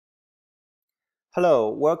Hello,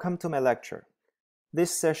 welcome to my lecture.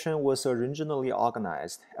 This session was originally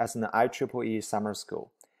organized as an IEEE summer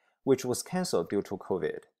school, which was cancelled due to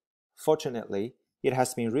COVID. Fortunately, it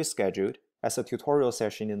has been rescheduled as a tutorial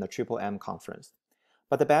session in the IEEE conference.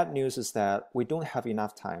 But the bad news is that we don't have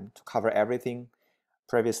enough time to cover everything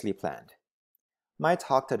previously planned. My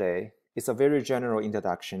talk today is a very general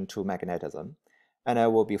introduction to magnetism, and I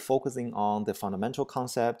will be focusing on the fundamental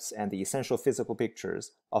concepts and the essential physical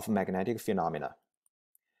pictures of magnetic phenomena.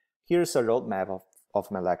 Here's a roadmap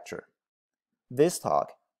of my lecture. This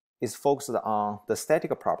talk is focused on the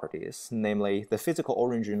static properties, namely the physical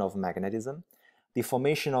origin of magnetism, the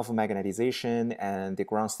formation of magnetization, and the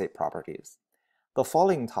ground state properties. The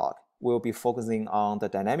following talk will be focusing on the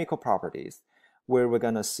dynamical properties, where we're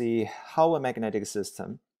going to see how a magnetic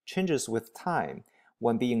system changes with time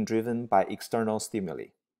when being driven by external stimuli.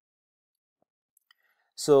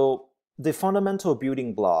 So the fundamental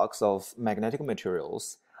building blocks of magnetic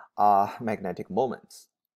materials are magnetic moments.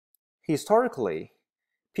 Historically,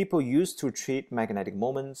 people used to treat magnetic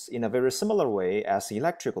moments in a very similar way as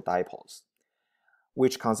electrical dipoles,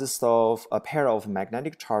 which consist of a pair of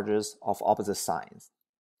magnetic charges of opposite signs.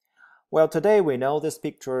 Well, today we know this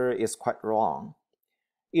picture is quite wrong.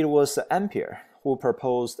 It was Ampere who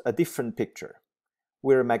proposed a different picture,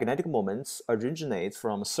 where magnetic moments originate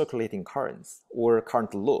from circulating currents or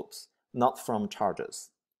current loops, not from charges.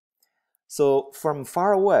 So from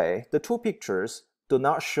far away, the two pictures do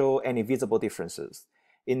not show any visible differences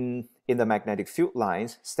in the magnetic field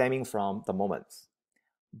lines stemming from the moments.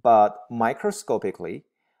 But microscopically,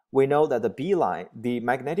 we know that the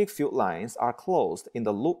magnetic field lines are closed in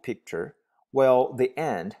the loop picture, while they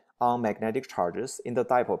end on magnetic charges in the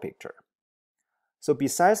dipole picture. So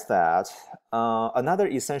besides that, another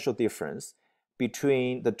essential difference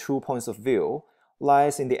between the 2 points of view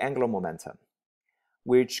lies in the angular momentum,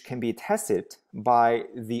 which can be tested by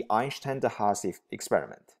the Einstein-de Haas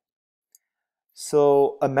experiment.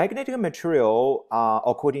 So a magnetic material,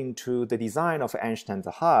 according to the design of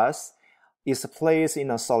Einstein-de Haas, is placed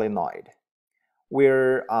in a solenoid,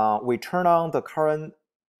 where we turn on the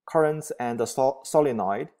currents, and the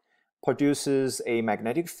solenoid produces a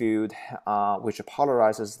magnetic field which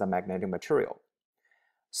polarizes the magnetic material.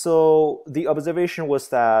 So the observation was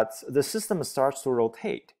that the system starts to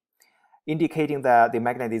rotate, indicating that the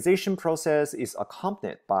magnetization process is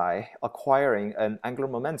accompanied by acquiring an angular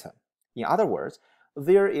momentum. In other words,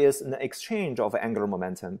 there is an exchange of angular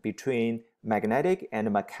momentum between magnetic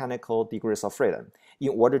and mechanical degrees of freedom in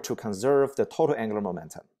order to conserve the total angular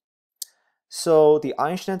momentum. So the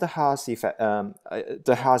Einstein-de Haas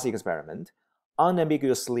experiment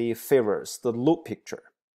unambiguously favors the loop picture.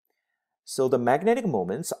 So the magnetic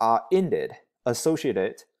moments are indeed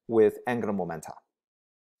associated with angular momenta.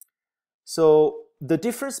 So the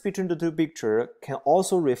difference between the two pictures can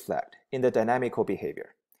also reflect in the dynamical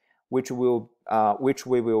behavior, which we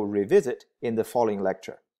will revisit in the following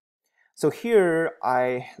lecture. So here,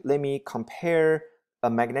 let me compare a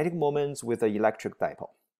magnetic moment with an electric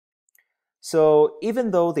dipole. So even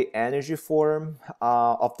though the energy form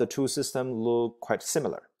of the two systems look quite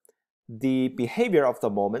similar, the behavior of the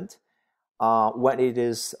moment when it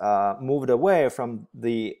is moved away from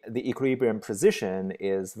the equilibrium position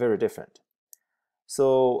is very different.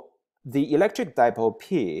 So the electric dipole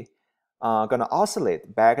P gonna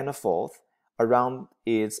oscillate back and forth around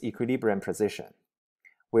its equilibrium position,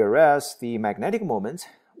 whereas the magnetic moment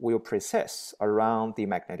will precess around the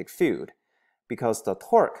magnetic field, because the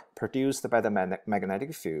torque produced by the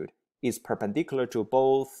magnetic field is perpendicular to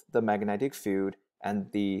both the magnetic field and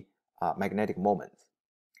the magnetic moment.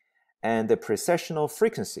 And the precessional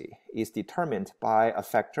frequency is determined by a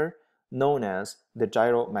factor known as the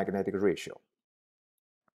gyromagnetic ratio.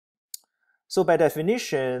 So by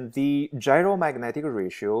definition, the gyromagnetic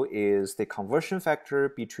ratio is the conversion factor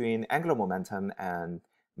between angular momentum and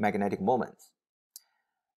magnetic moments.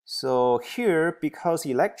 So here, because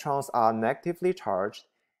electrons are negatively charged,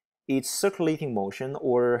 its circulating motion,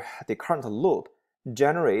 or the current loop,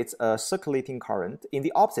 generates a circulating current in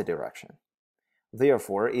the opposite direction.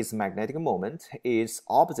 Therefore, its magnetic moment is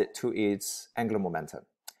opposite to its angular momentum.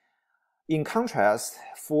 In contrast,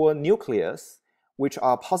 for nucleus, which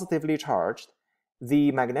are positively charged,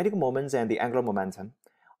 the magnetic moments and the angular momentum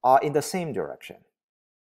are in the same direction.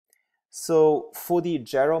 So for the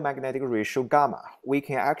gyromagnetic ratio gamma, we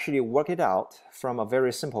can actually work it out from a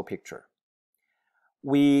very simple picture.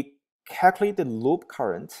 We calculate the loop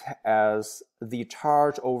current as the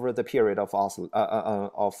charge over the period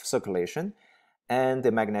of circulation, and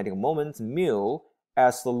the magnetic moment mu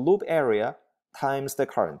as the loop area times the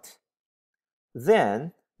current.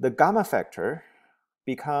 Then the gamma factor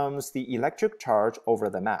becomes the electric charge over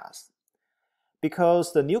the mass.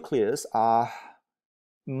 Because the nucleus are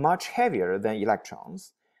much heavier than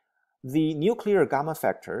electrons, the nuclear gamma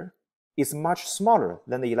factor is much smaller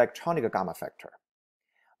than the electronic gamma factor.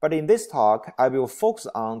 But in this talk, I will focus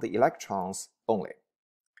on the electrons only.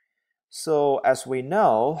 So as we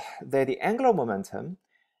know that the angular momentum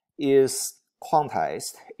is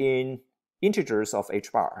quantized in integers of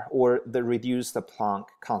h bar, or the reduced Planck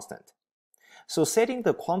constant. So setting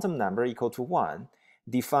the quantum number equal to 1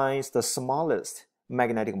 defines the smallest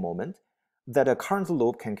magnetic moment that a current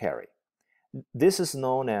loop can carry. This is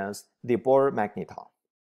known as the Bohr magneton.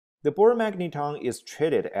 The Bohr magneton is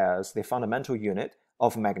treated as the fundamental unit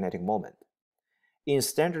of magnetic moment. In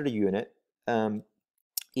standard unit,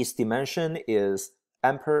 its dimension is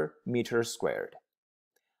ampere meter squared.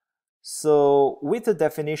 So with the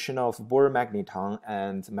definition of Bohr magneton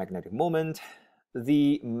and magnetic moment,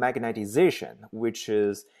 the magnetization, which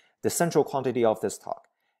is the central quantity of this talk,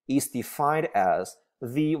 is defined as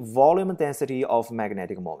the volume density of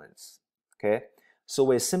magnetic moments. Okay, so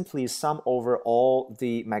we simply sum over all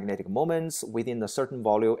the magnetic moments within a certain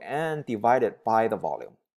volume and divide it by the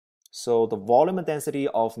volume. So the volume density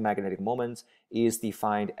of magnetic moments is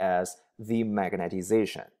defined as the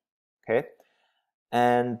magnetization. Okay,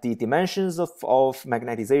 and the dimensions of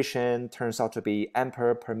magnetization turns out to be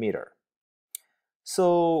ampere per meter.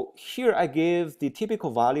 So here I give the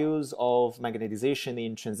typical values of magnetization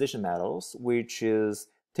in transition metals, which is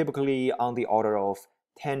typically on the order of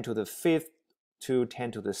 10 to the 5th to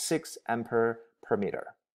 10 to the 6th ampere per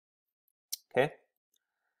meter. Okay.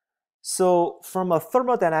 So from a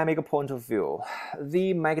thermodynamic point of view,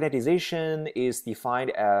 the magnetization is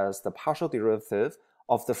defined as the partial derivative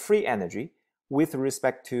of the free energy with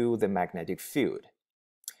respect to the magnetic field.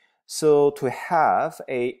 So to have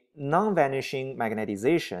a non-vanishing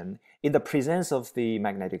magnetization in the presence of the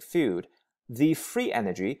magnetic field, the free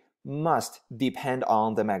energy must depend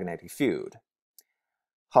on the magnetic field.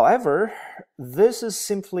 However, this is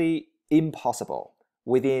simply impossible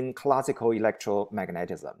within classical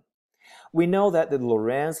electromagnetism. We know that the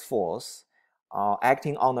Lorentz force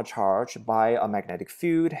acting on a charge by a magnetic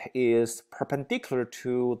field is perpendicular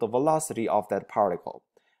to the velocity of that particle,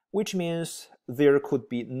 which means there could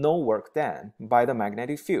be no work done by the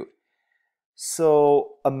magnetic field.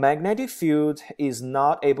 So a magnetic field is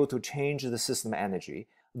not able to change the system energy.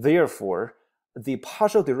 Therefore, the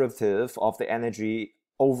partial derivative of the energy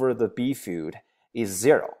over the B field is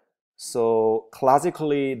 0. So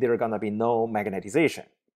classically, there's gonna be no magnetization.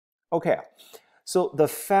 Okay, so the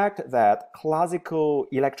fact that classical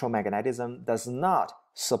electromagnetism does not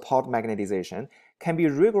support magnetization can be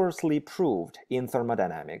rigorously proved in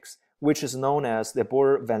thermodynamics, which is known as the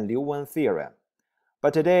Bohr-van Leeuwen theorem.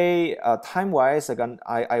 But today, time-wise, again,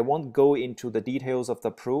 I won't go into the details of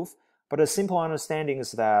the proof, but a simple understanding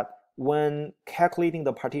is that when calculating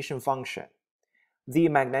the partition function, the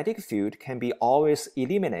magnetic field can be always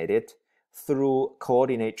eliminated through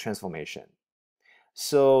coordinate transformation.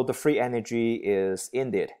 So the free energy is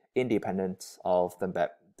indeed independent of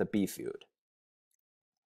the B field.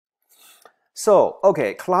 So,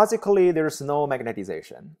 okay, classically there's no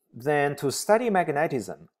magnetization. Then to study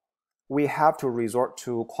magnetism, we have to resort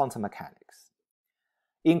to quantum mechanics.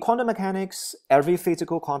 In quantum mechanics, every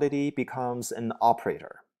physical quantity becomes an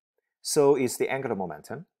operator. So is the angular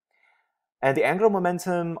momentum. And the angular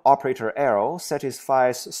momentum operator arrow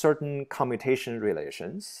satisfies certain commutation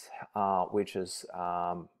relations, which is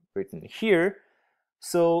written here.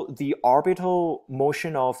 So the orbital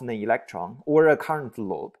motion of an electron or a current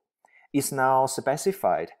loop is now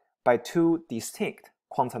specified by two distinct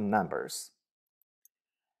quantum numbers.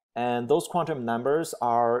 And those quantum numbers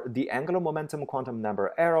are the angular momentum quantum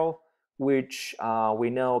number arrow, which we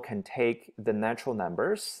know can take the natural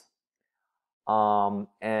numbers.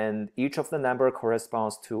 And each of the number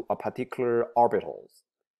corresponds to a particular orbital.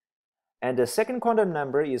 And the second quantum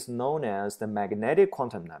number is known as the magnetic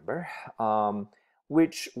quantum number,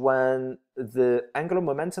 which when the angular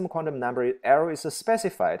momentum quantum number arrow is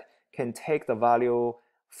specified, can take the value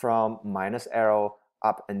from minus arrow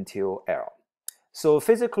up until arrow. So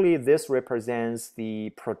physically, this represents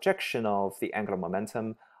the projection of the angular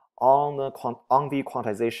momentum on the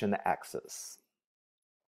quantization axis.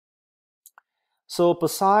 So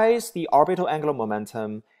besides the orbital angular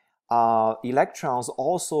momentum, electrons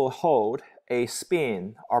also hold a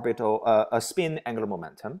spin angular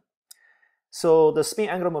momentum. So the spin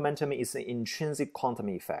angular momentum is an intrinsic quantum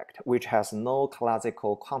effect, which has no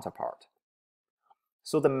classical counterpart.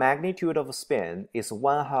 So the magnitude of spin is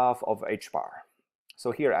 1/2 of h bar.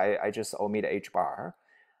 So here I just omit h bar.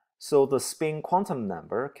 So the spin quantum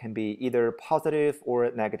number can be either positive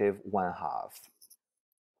or negative 1/2.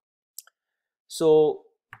 So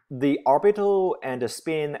the orbital and the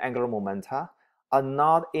spin angular momenta are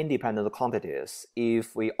not independent quantities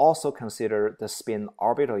if we also consider the spin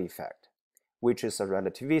orbital effect, which is a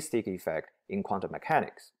relativistic effect in quantum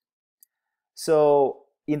mechanics. So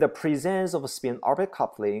in the presence of spin-orbit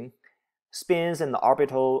coupling, spins and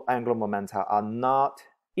orbital angular momenta are not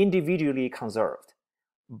individually conserved,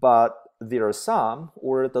 but their sum,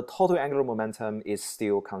 or the total angular momentum, is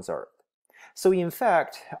still conserved. So in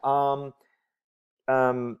fact, a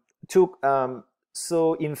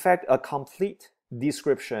complete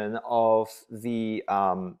description of the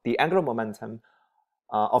angular momentum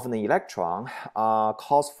of an electron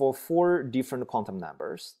calls for 4 different quantum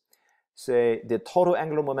numbers. Say the total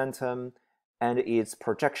angular momentum and its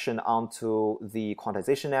projection onto the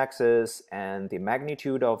quantization axis, and the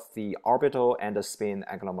magnitude of the orbital and the spin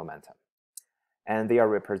angular momentum. And they are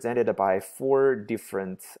represented by 4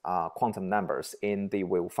 different quantum numbers in the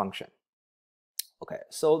wave function. Okay,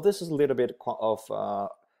 so this is a little bit of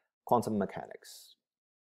quantum mechanics.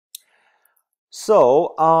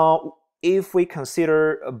 So if we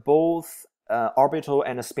consider both orbital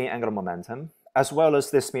and spin angular momentum, as well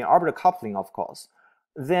as the spin-orbital coupling, of course,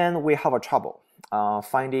 then we have a trouble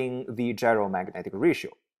finding the gyromagnetic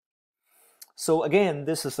ratio. So again,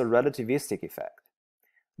 this is a relativistic effect.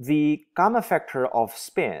 The gamma factor of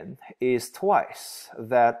spin is twice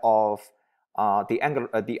that of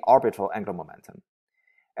the orbital angular momentum.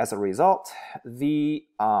 As a result, the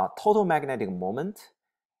total magnetic moment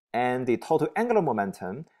and the total angular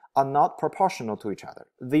momentum are not proportional to each other.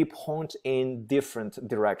 They point in different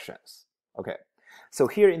directions. Okay, so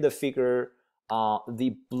here in the figure,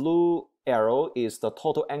 the blue arrow is the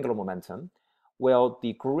total angular momentum, while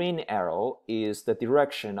the green arrow is the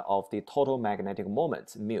direction of the total magnetic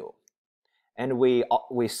moment, mu. And we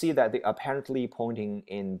see that they are apparently pointing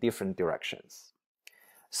in different directions.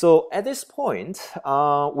 So at this point,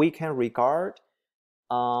 we can regard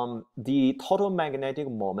the total magnetic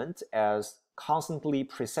moment as constantly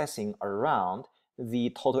precessing around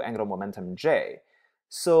the total angular momentum J.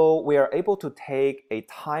 So we are able to take a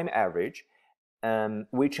time average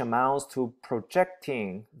which amounts to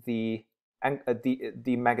projecting the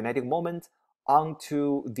magnetic moment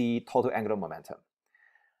onto the total angular momentum.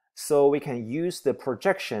 So we can use the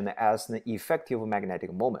projection as an effective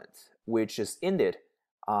magnetic moment, which is indeed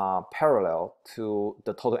parallel to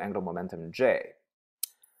the total angular momentum J.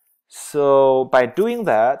 So by doing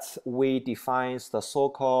that, we define the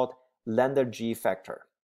so-called lambda G factor.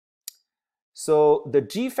 So the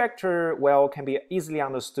G factor, well, can be easily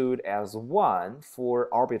understood as 1 for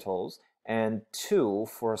orbitals and 2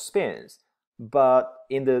 for spins. But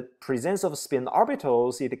in the presence of spin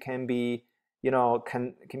orbitals, it can be,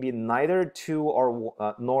 can be neither 2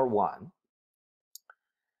 or nor 1.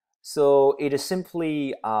 So it is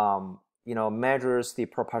simply measures the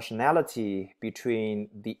proportionality between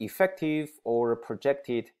the effective or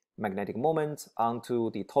projected magnetic moment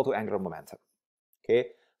onto the total angular momentum.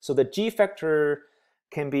 Okay, so the G factor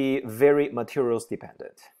can be very materials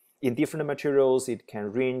dependent. In different materials, it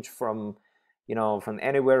can range from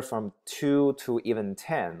anywhere from 2 to even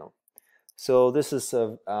 10. So this is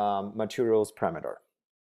a materials parameter.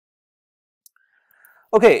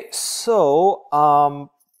 Okay, so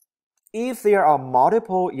if there are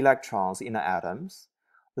multiple electrons in the atoms,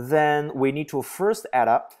 then we need to first add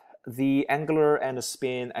up the angular and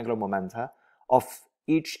spin angular momenta of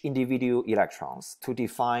each individual electrons to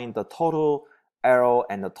define the total L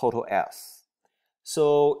and the total S.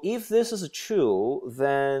 So if this is true,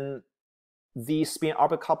 then the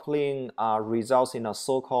spin-orbit coupling results in a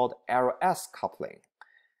so-called LS coupling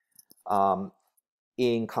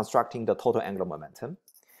in constructing the total angular momentum.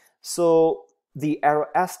 So the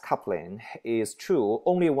LS coupling is true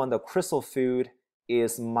only when the crystal field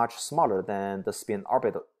is much smaller than the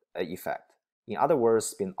spin-orbital effect. In other words,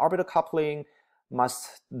 spin-orbital coupling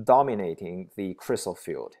must dominating the crystal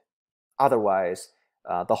field. Otherwise,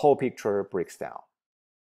 the whole picture breaks down.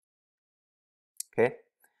 Okay.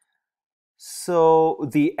 So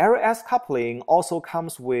the LS coupling also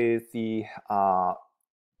comes with the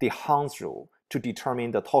Hans rule to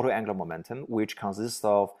determine the total angular momentum, which consists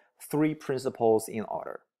of 3 principles in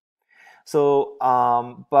order. So,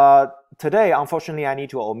 but today, unfortunately, I need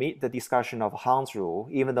to omit the discussion of Hans rule,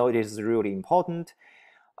 even though it is really important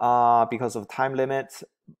because of time limits.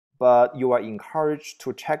 But you are encouraged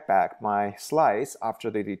to check back my slides after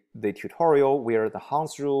the tutorial where the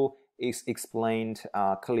Hans rule is explained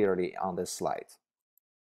clearly on this slide.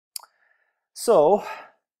 So,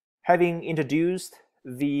 having introduced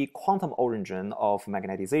the quantum origin of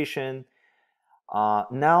magnetization.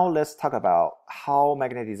 Now let's talk about how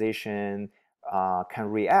magnetization can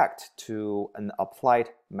react to an applied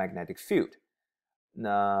magnetic field.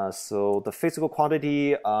 So the physical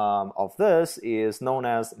quantity of this is known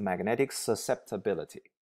as magnetic susceptibility.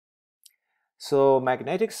 So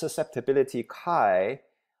magnetic susceptibility chi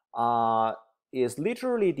is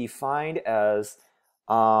literally defined as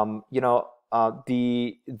the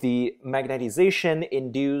magnetization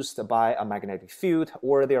induced by a magnetic field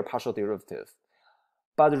or their partial derivative.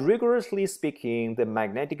 But rigorously speaking, the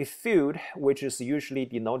magnetic field, which is usually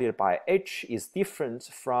denoted by H, is different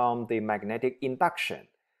from the magnetic induction,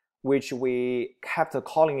 which we kept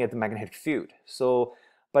calling it magnetic field. So,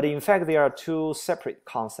 but in fact, they are two separate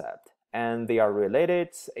concepts, and they are related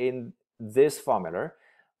in this formula,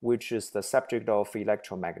 which is the subject of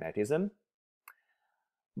electromagnetism.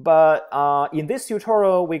 But in this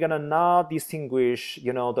tutorial, we're gonna not distinguish,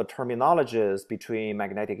 the terminologies between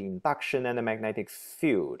magnetic induction and the magnetic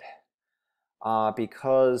field,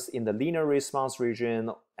 because in the linear response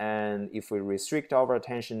region, and if we restrict our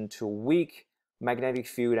attention to weak magnetic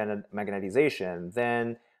field and magnetization,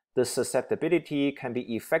 then the susceptibility can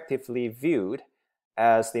be effectively viewed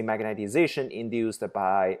as the magnetization induced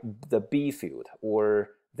by the B field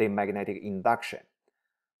or the magnetic induction.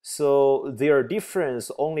 So their difference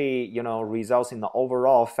only, results in the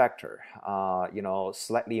overall factor,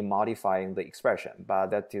 slightly modifying the expression, but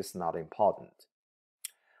that is not important.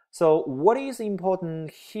 So what is important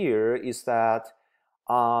here is that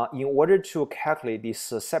in order to calculate the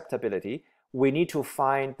susceptibility, we need to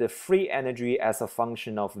find the free energy as a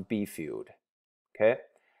function of B field, okay?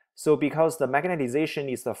 So because the magnetization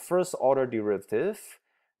is the first order derivative,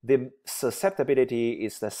 the susceptibility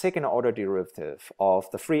is the second order derivative of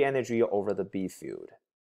the free energy over the B field.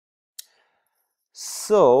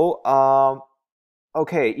 So,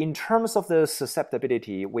 okay, in terms of the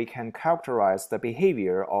susceptibility, we can characterize the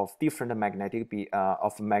behavior of different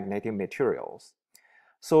magnetic materials.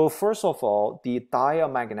 So first of all, the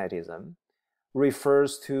diamagnetism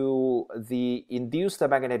refers to the induced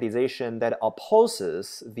magnetization that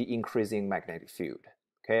opposes the increasing magnetic field,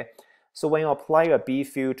 okay? So when you apply a B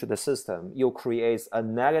field to the system, you create a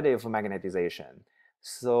negative magnetization.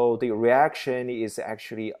 So the reaction is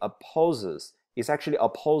actually opposing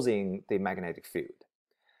the magnetic field.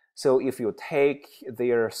 So if you take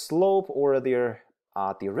their slope or their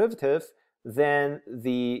derivative, then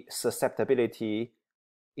the susceptibility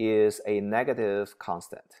is a negative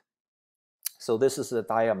constant. So this is the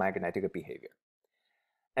diamagnetic behavior.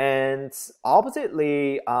 And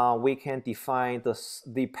oppositely, we can define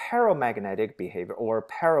the paramagnetic behavior or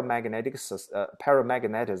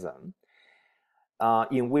paramagnetism,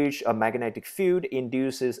 in which a magnetic field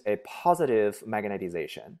induces a positive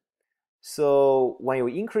magnetization. So when you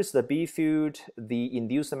increase the B field, the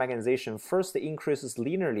induced magnetization first increases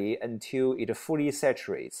linearly until it fully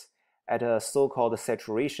saturates at a so-called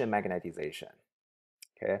saturation magnetization.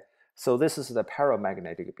 Okay, so this is the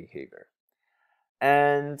paramagnetic behavior.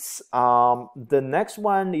 And the next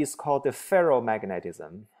one is called the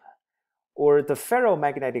ferromagnetism, or the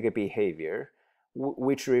ferromagnetic behavior,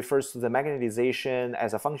 which refers to the magnetization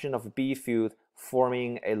as a function of B field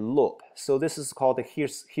forming a loop. So this is called the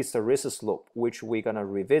hysteresis loop, which we're gonna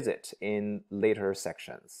revisit in later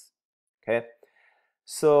sections. Okay,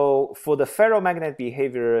 so for the ferromagnetic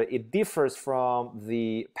behavior, it differs from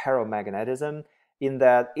the paramagnetism in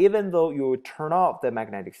that even though you turn off the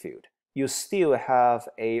magnetic field, you still have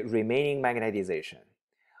a remaining magnetization.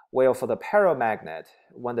 While for the paramagnet,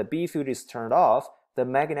 when the B field is turned off, the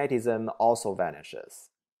magnetism also vanishes.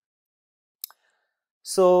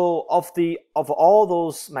 So of all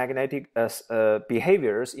those magnetic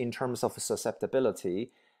behaviors in terms of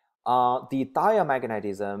susceptibility, the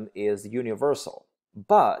diamagnetism is universal.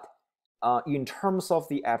 But in terms of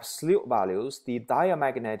the absolute values, the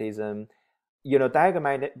diamagnetism,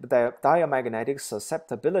 the diamagnetic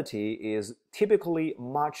susceptibility is typically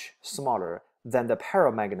much smaller than the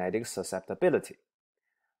paramagnetic susceptibility.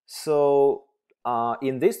 So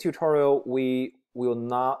in this tutorial, we will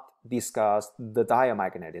not discuss the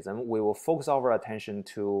diamagnetism. We will focus our attention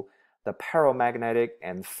to the paramagnetic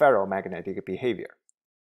and ferromagnetic behavior.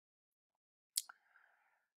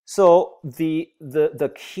 So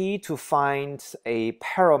the key to find a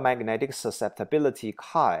paramagnetic susceptibility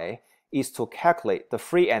chi is to calculate the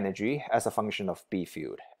free energy as a function of B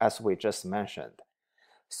field, as we just mentioned.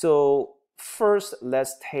 So first,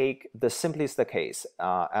 let's take the simplest case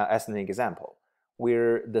as an example,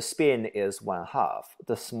 where the spin is 1/2,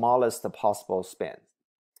 the smallest possible spin.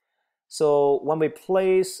 So when we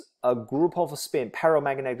place a group of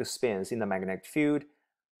paramagnetic spins in the magnetic field,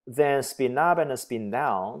 then spin up and spin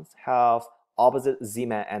down have opposite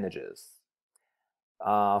Zeeman energies,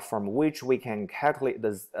 from which we can calculate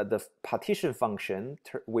the partition function,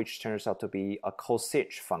 which turns out to be a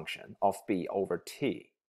cosine function of B over T.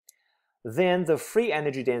 Then the free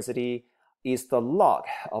energy density is the log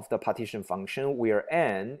of the partition function, where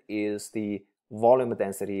n is the volume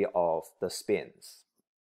density of the spins.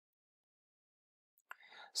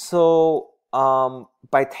 So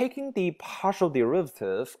by taking the partial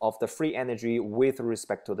derivative of the free energy with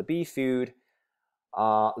respect to the B field,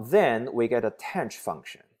 then we get a tanh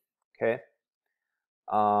function, okay?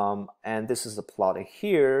 And this is plotted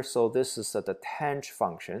here, so this is the tanh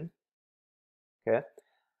function, okay?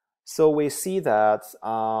 So we see that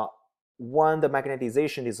when the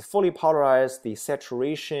magnetization is fully polarized, the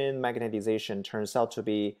saturation magnetization turns out to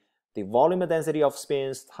be the volume density of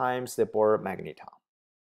spins times the Bohr magneton.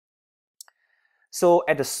 So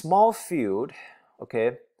at the small field,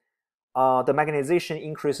 okay, the magnetization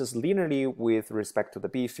increases linearly with respect to the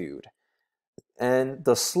B field, and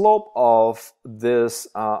the slope of this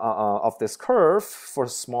curve for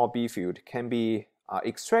small B field can be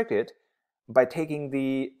extracted by taking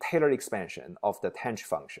the Taylor expansion of the tanh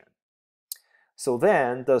function. So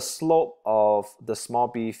then the slope of the small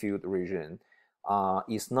B field region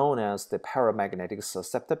is known as the paramagnetic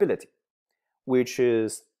susceptibility, which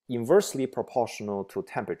is inversely proportional to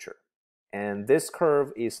temperature. And this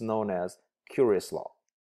curve is known as Curie's law.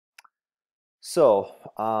 So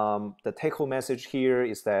the take-home message here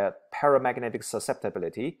is that paramagnetic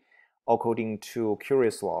susceptibility, according to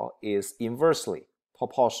Curie's law, is inversely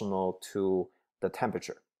proportional to the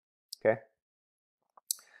temperature, okay?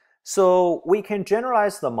 So we can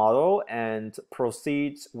generalize the model and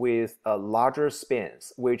proceed with larger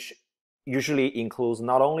spins, which usually includes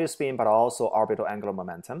not only spin but also orbital angular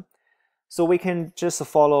momentum. So we can just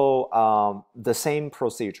follow the same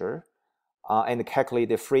procedure and calculate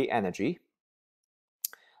the free energy.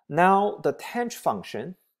 Now the tanh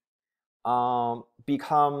function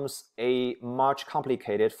becomes a much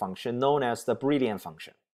complicated function known as the Brillouin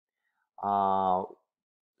function.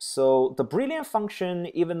 So the Brillouin function,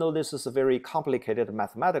 even though this is very complicated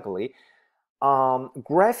mathematically,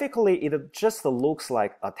 graphically it just looks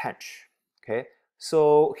like a tanh. Okay,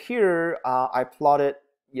 so here I plotted,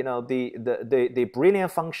 you know, the Brillouin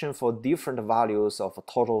function for different values of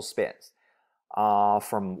total spins,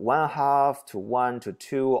 from 1/2 to 1 to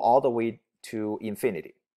 2 all the way to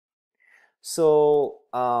infinity. So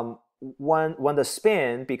when the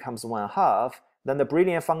spin becomes 1/2, then the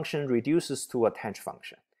Brillouin function reduces to a tanh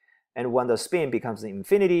function. And when the spin becomes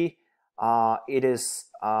infinity,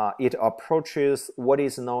 it approaches what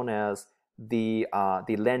is known as the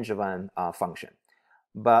Langevin function.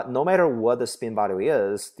 But no matter what the spin value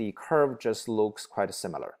is, the curve just looks quite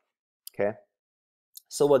similar. Okay.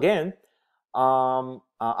 So again,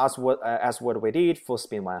 as what we did for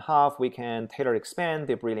spin 1/2, we can Taylor expand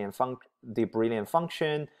the Brillouin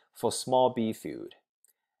function for small B field.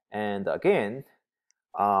 And again,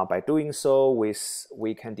 by doing so, we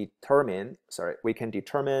can determine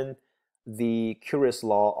the Curie's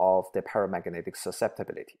law of the paramagnetic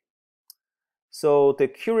susceptibility. So the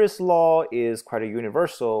Curie's law is quite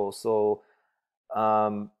universal. So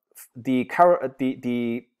the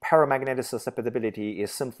paramagnetic susceptibility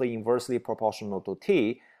is simply inversely proportional to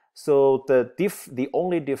T. So the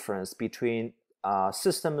only difference between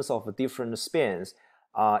systems of different spins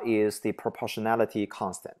is the proportionality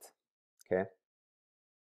constant. Okay.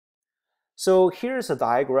 So here's a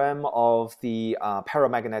diagram of the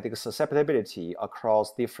paramagnetic susceptibility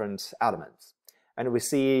across different elements, and we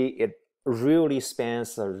see it really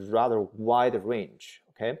spans a rather wide range.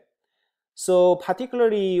 Okay. So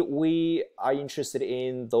particularly, we are interested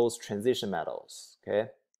in those transition metals,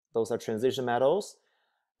 okay? Those are transition metals.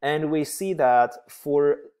 And we see that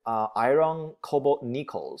for iron, cobalt,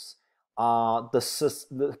 nickels,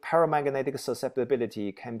 the paramagnetic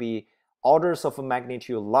susceptibility can be orders of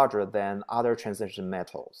magnitude larger than other transition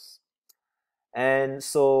metals. And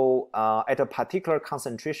so at a particular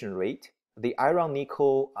concentration rate, the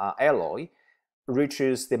iron-nickel alloy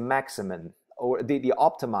reaches the maximum or the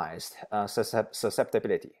optimized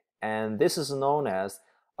susceptibility. And this is known as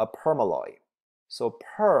a permalloy. So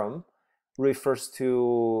perm refers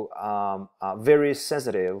to very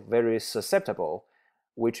sensitive, very susceptible,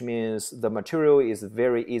 which means the material is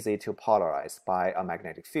very easy to polarize by a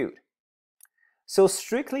magnetic field. So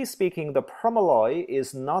strictly speaking, the permalloy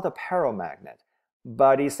is not a paramagnet,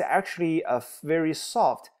 but it's actually a very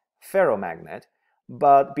soft ferromagnet.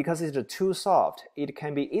 But because it's too soft, it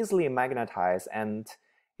can be easily magnetized and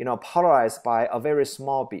polarized by a very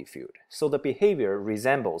small B field. So the behavior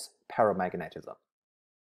resembles paramagnetism.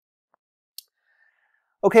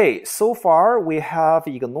 Okay, so far we have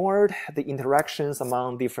ignored the interactions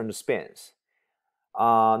among different spins.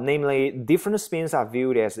 Namely, different spins are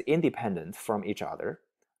viewed as independent from each other.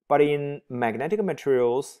 But in magnetic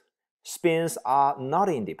materials, spins are not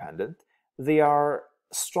independent. They are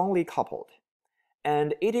strongly coupled.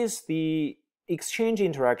 And it is the exchange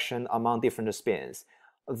interaction among different spins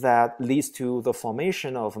that leads to the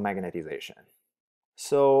formation of magnetization.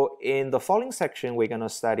 So in the following section, we're going to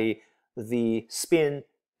study the spin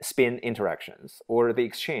interactions or the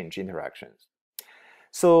exchange interactions.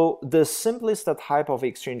 So the simplest type of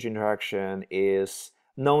exchange interaction is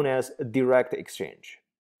known as direct exchange,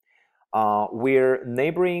 where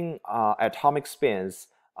neighboring atomic spins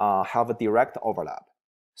have a direct overlap.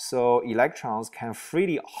 So electrons can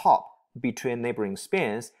freely hop between neighboring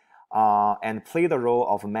spins and play the role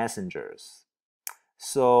of messengers.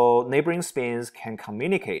 So neighboring spins can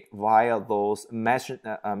communicate via those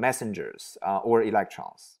messengers or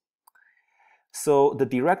electrons. So the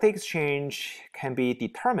direct exchange can be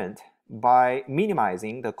determined by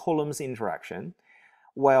minimizing the Coulomb's interaction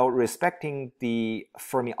while respecting the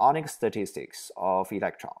fermionic statistics of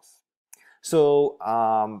electrons. So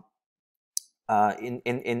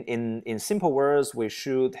in simple words, we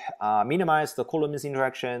should minimize the Coulomb's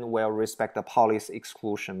interaction while respect the Pauli's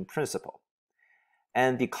exclusion principle.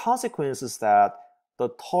 And the consequence is that the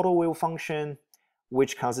total wave function,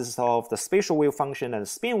 which consists of the spatial wave function and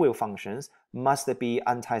spin wave functions, must be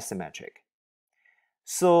antisymmetric.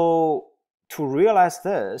 So to realize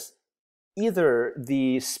this, either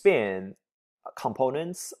the spin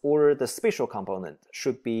components or the spatial component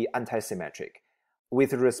should be antisymmetric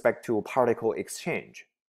with respect to particle exchange.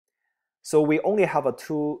 So we only have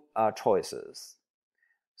two choices.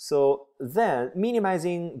 So then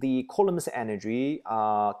minimizing the Coulomb's energy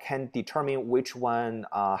can determine which one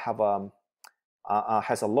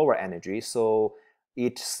has a lower energy, so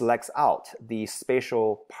it selects out the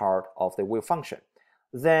spatial part of the wave function.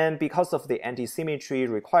 Then because of the antisymmetry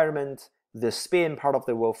requirement, the spin part of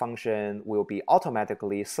the wave function will be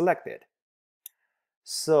automatically selected.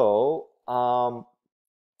 So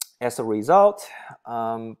as a result,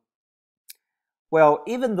 well,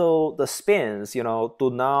 even though the spins, do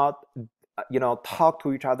not, talk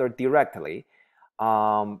to each other directly,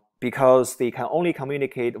 because they can only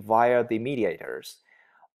communicate via the mediators,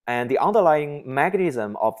 and the underlying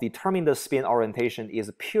mechanism of determining the spin orientation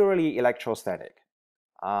is purely electrostatic,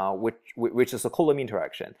 which is a Coulomb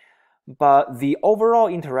interaction. But the overall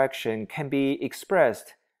interaction can be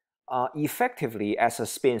expressed effectively as a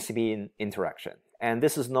spin-spin interaction, and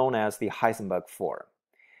this is known as the Heisenberg form.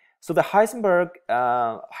 So the Heisenberg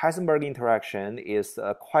interaction is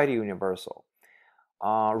quite universal.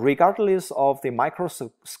 Regardless of the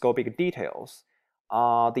microscopic details,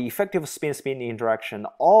 the effective spin-spin interaction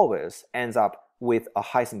always ends up with a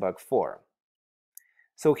Heisenberg form.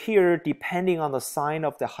 So here, depending on the sign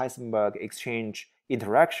of the Heisenberg exchange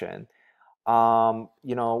interaction,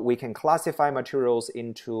 we can classify materials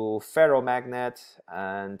into ferromagnet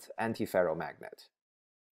and antiferromagnet.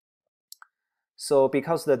 So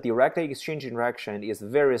because the direct exchange interaction is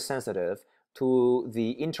very sensitive to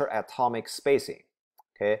the interatomic spacing,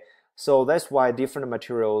 okay? So that's why different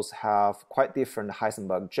materials have quite different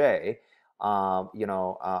Heisenberg J,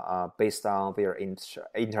 based on their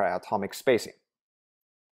interatomic spacing.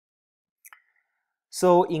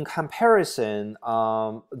 So in comparison,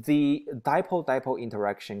 the dipole-dipole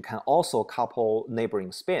interaction can also couple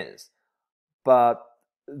neighboring spins, but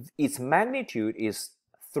its magnitude is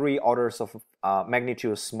 3 orders of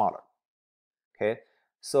magnitude smaller. Okay,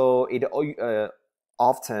 so it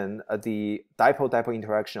often the dipole-dipole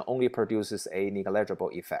interaction only produces a negligible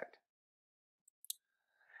effect.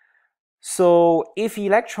 So if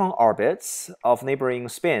electron orbits of neighboring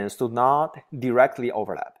spins do not directly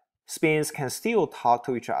overlap, spins can still talk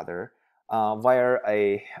to each other via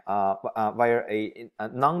a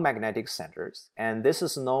non-magnetic centers, and this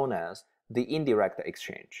is known as the indirect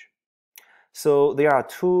exchange. So there are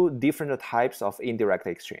 2 different types of indirect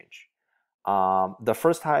exchange. The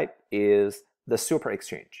first type is the super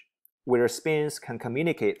exchange, where spins can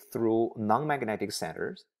communicate through non-magnetic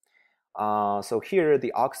centers. So here,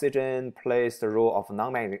 the oxygen plays the role of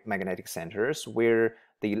non-magnetic centers, where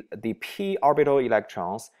the p orbital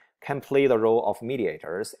electrons can play the role of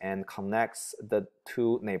mediators and connects the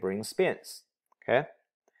 2 neighboring spins. Okay.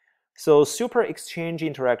 So super exchange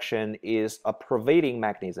interaction is a pervading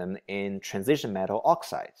mechanism in transition metal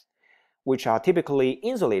oxides, which are typically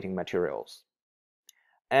insulating materials.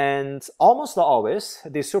 And almost always,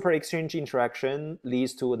 the super exchange interaction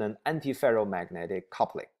leads to an antiferromagnetic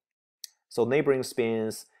coupling. So neighboring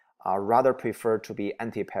spins are rather preferred to be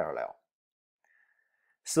antiparallel.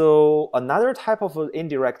 So another type of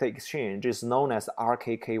indirect exchange is known as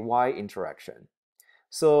RKKY interaction.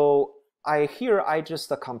 So here I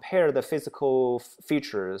just compare the physical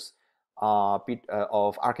features of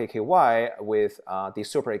RKKY with the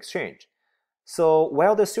super exchange. So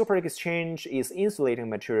while the super exchange is insulating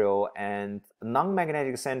material and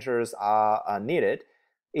non-magnetic centers are needed,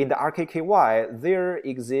 in the RKKY there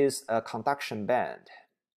exists a conduction band.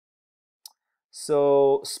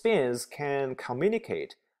 So spins can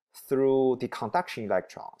communicate through the conduction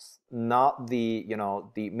electrons, not the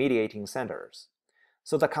mediating centers.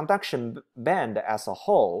 So the conduction band as a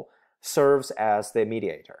whole serves as the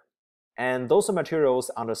mediator. And those materials,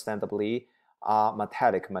 understandably, are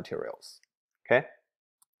metallic materials. Okay?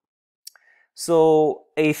 So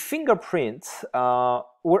a fingerprint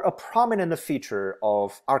or a prominent feature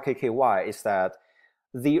of RKKY is that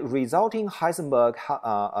the resulting Heisenberg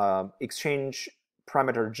exchange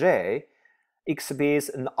parameter J exhibits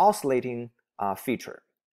an oscillating feature.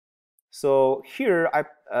 So here,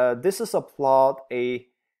 this is a plot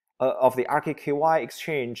of the RKKY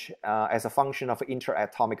exchange as a function of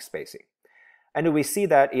interatomic spacing. And we see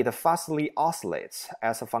that it fastly oscillates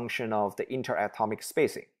as a function of the interatomic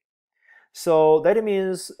spacing. So that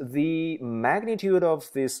means the magnitude of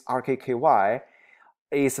this RKKY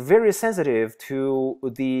is very sensitive to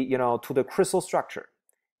the crystal structure.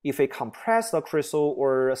 If we compress the crystal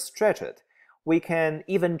or stretch it, we can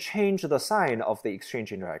even change the sign of the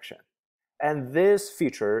exchange interaction. And this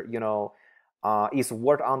feature, is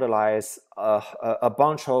what underlies a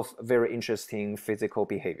bunch of very interesting physical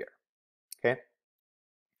behavior. Okay.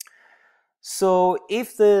 So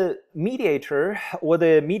if the mediator or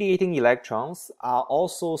the mediating electrons are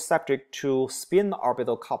also subject to spin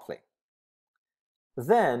orbital coupling,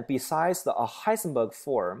 then besides the Heisenberg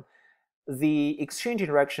form, the exchange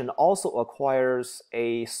interaction also acquires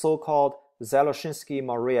a so-called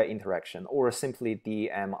Zaloshinsky-Maria interaction, or simply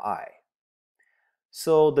DMI.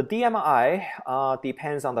 So the DMI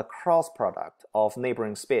depends on the cross product of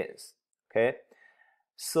neighboring spins. Okay,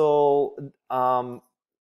 so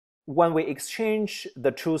when we exchange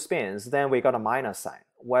the two spins, then we got a minus sign.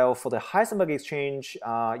 While for the Heisenberg exchange,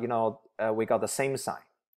 we got the same sign.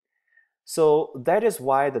 So that is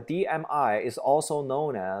why the DMI is also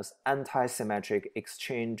known as antisymmetric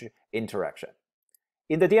exchange interaction.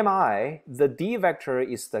 In the DMI, the D vector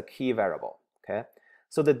is the key variable. Okay,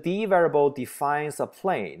 so the D variable defines a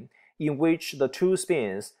plane in which the two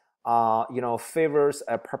spins favors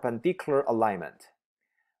a perpendicular alignment.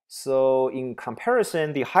 So in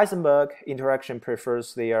comparison, the Heisenberg interaction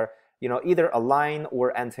prefers their either align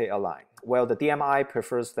or anti-align, while the DMI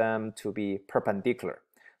prefers them to be perpendicular.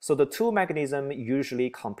 So the two mechanisms usually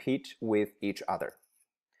compete with each other.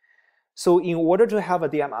 So in order to have a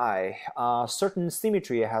DMI, certain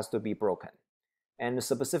symmetry has to be broken. And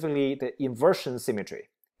specifically, the inversion symmetry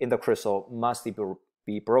in the crystal must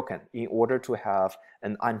be broken in order to have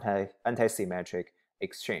an antisymmetric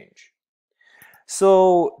exchange.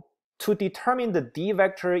 So to determine the D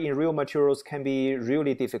vector in real materials can be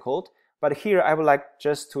really difficult, but here I would like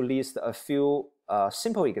just to list a few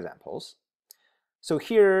simple examples. So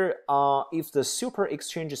here, if the super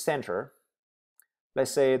exchange center,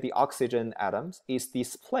 let's say the oxygen atoms, is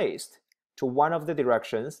displaced to one of the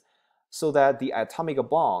directions so that the atomic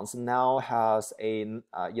bonds now has a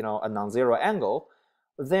non-zero angle,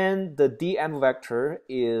 then the dm vector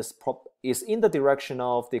is in the direction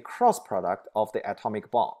of the cross product of the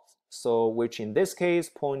atomic bonds. So which in this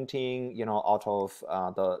case pointing out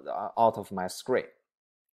of my screen.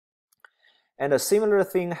 And a similar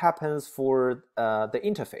thing happens for the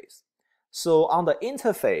interface. So on the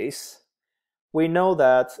interface, we know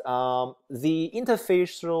that the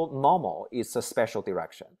interfacial normal is a special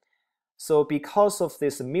direction. So because of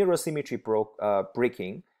this mirror symmetry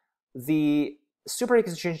breaking, the super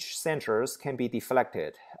exchange centers can be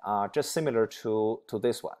deflected, just similar to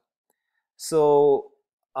this one. So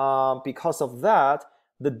because of that,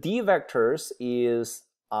 the D vectors is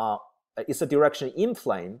a direction in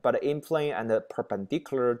plane, but in plane and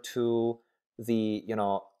perpendicular to the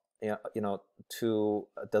to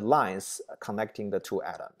the lines connecting the two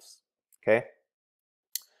atoms. Okay.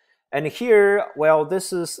 And here, well,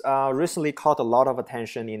 this is recently caught a lot of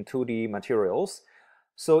attention in 2D materials.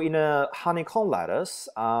 So in a honeycomb lattice,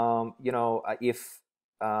 if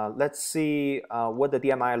let's see what the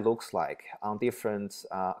DMI looks like on different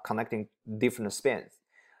connecting different spins.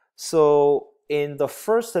 So in the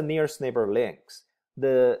first nearest neighbor links,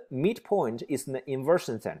 the midpoint is the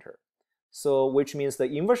inversion center. So which means the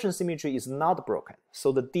inversion symmetry is not broken.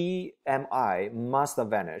 So the DMI must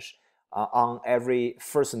vanish on every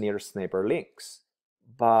first nearest neighbor links.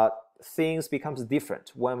 But things becomes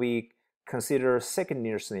different when we consider second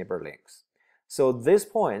nearest neighbor links. So this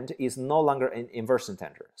point is no longer an inversion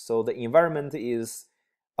tensor. So the environment is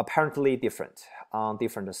apparently different on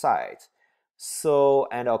different sides. So,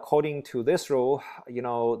 and according to this rule,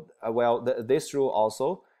 this rule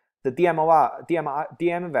also, the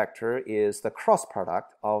dm vector is the cross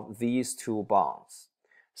product of these two bonds.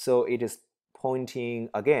 So it is pointing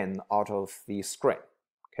again out of the screen,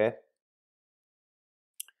 okay?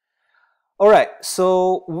 All right,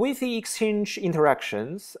 so with the exchange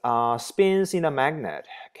interactions, spins in a magnet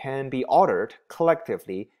can be ordered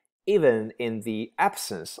collectively even in the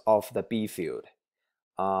absence of the B field,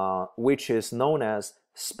 which is known as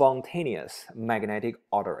spontaneous magnetic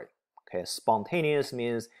ordering. Okay, spontaneous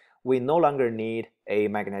means we no longer need a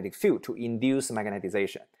magnetic field to induce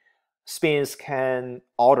magnetization. Spins can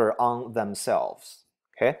order on themselves.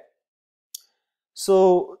 Okay,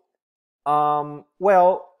 so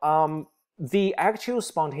the actual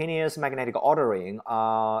spontaneous magnetic ordering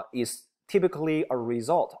is typically a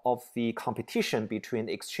result of the competition between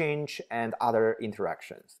exchange and other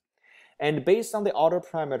interactions. And based on the order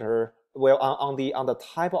parameter, on the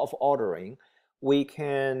type of ordering, we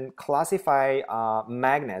can classify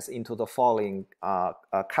magnets into the following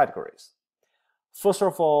categories. First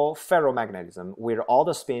of all, ferromagnetism, where all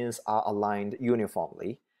the spins are aligned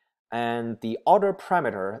uniformly. And the order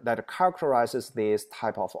parameter that characterizes this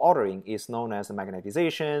type of ordering is known as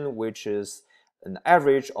magnetization, which is an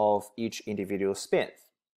average of each individual spin.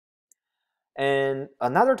 And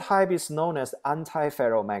another type is known as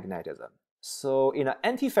antiferromagnetism. So in an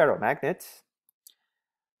antiferromagnet,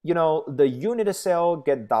 the unit cell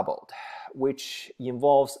get doubled, which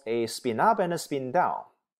involves a spin up and a spin down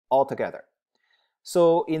altogether.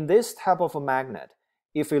 So in this type of a magnet,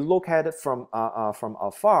 if we look at it from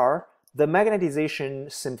afar, the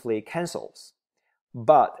magnetization simply cancels.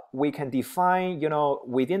 But we can define,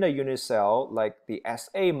 within the unit cell, like the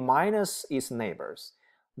SA minus its neighbors,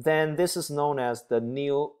 then this is known as the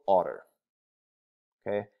new order.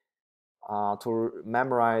 Okay, to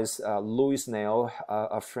memorize Louis Néel,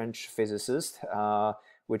 a French physicist,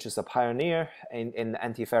 which is a pioneer in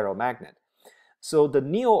antiferromagnet. So the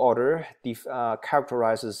neo order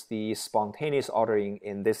characterizes the spontaneous ordering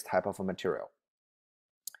in this type of a material.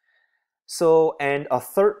 So, and a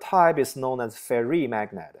third type is known as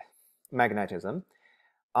ferrimagnetism,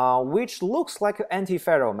 which looks like an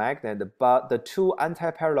antiferromagnet, but the two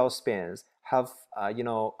antiparallel spins have,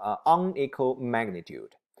 unequal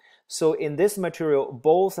magnitude. So in this material,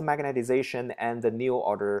 both magnetization and the neo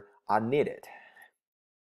order are needed.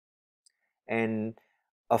 And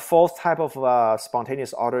a fourth type of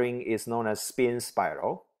spontaneous ordering is known as spin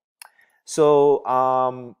spiral. So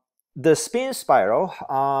the spin spiral,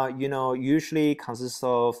 usually consists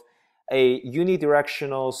of a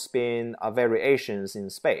unidirectional spin variations in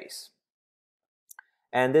space.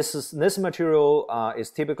 And this material is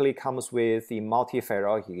typically comes with the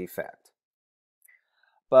multiferroic effect.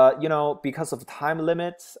 But because of time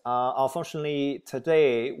limits, unfortunately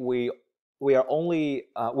today we will only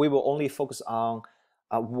focus on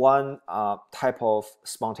one type of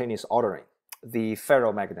spontaneous ordering, the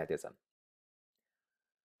ferromagnetism.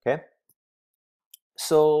 Okay.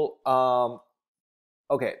 So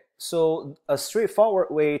so a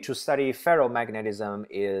straightforward way to study ferromagnetism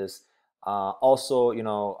is also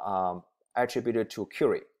attributed to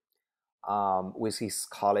Curie with his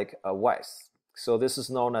colleague Weiss. So this is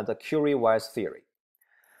known as the Curie-Weiss theory.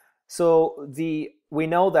 So we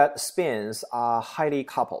know that spins are highly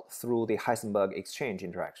coupled through the Heisenberg exchange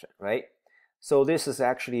interaction, right? So this is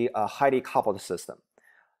actually a highly coupled system.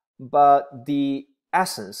 But the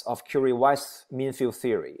essence of Curie-Weiss mean field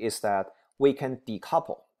theory is that we can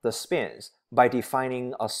decouple the spins by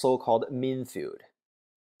defining a so-called mean field.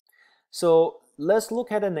 So let's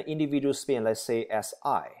look at an individual spin, let's say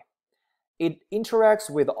Si. It interacts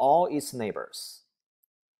with all its neighbors.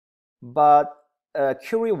 But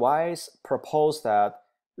Curie-Weiss proposed that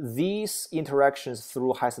these interactions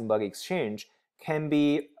through Heisenberg exchange can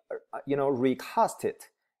be recasted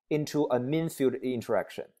into a mean field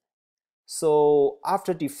interaction. So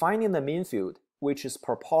after defining the mean field, which is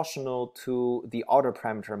proportional to the order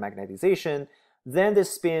parameter magnetization, then the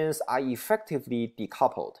spins are effectively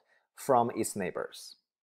decoupled from its neighbors.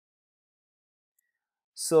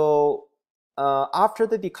 So after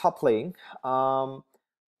the decoupling, a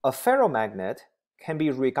ferromagnet can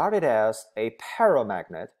be regarded as a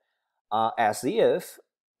paramagnet, as if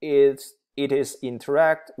it is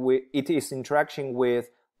interacting with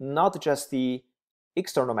not just the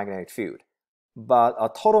external magnetic field, but a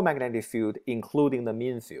total magnetic field including the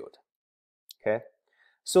mean field. Okay,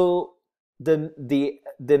 so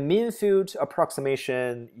the mean field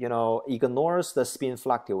approximation, ignores the spin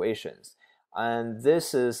fluctuations, and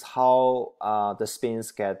this is how the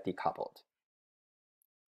spins get decoupled.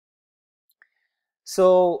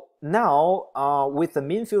 So now, with the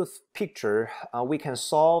mean field picture, we can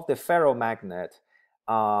solve the ferromagnet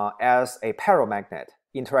as a paramagnet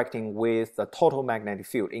interacting with the total magnetic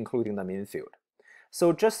field, including the mean field.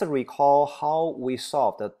 So just to recall how we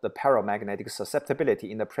solved the paramagnetic susceptibility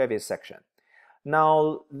in the previous section.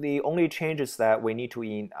 Now, the only change is that we need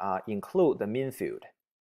to include the mean field.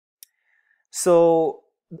 So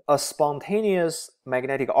a spontaneous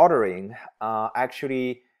magnetic ordering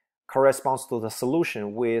actually corresponds to the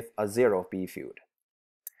solution with a zero B field.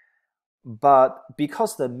 But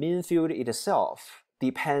because the mean field itself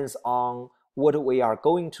depends on what we are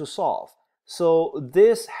going to solve, so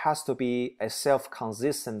this has to be a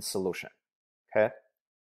self-consistent solution, okay?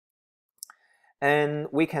 And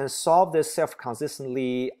we can solve this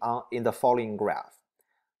self-consistently in the following graph.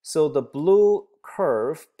 So the blue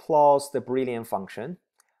curve plots the Brillouin function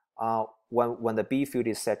when the B field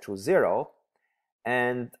is set to 0.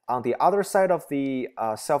 And on the other side of the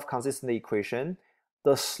self-consistent equation,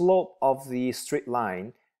 the slope of the straight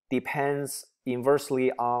line depends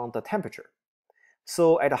inversely on the temperature.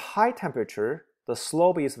 So at a high temperature, the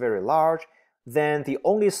slope is very large, then the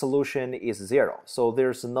only solution is 0. So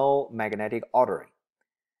there's no magnetic ordering.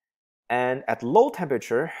 And at low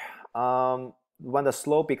temperature, when the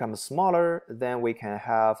slope becomes smaller, then we can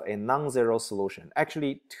have a non-zero solution.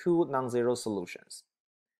 Actually, two non-zero solutions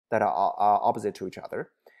that are opposite to each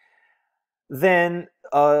other. Then,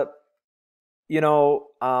 when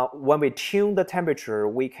we tune the temperature,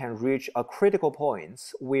 we can reach a critical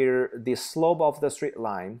point where the slope of the straight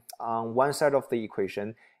line on one side of the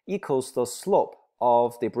equation equals the slope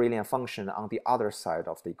of the Brillouin function on the other side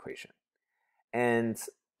of the equation. And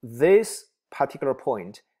this particular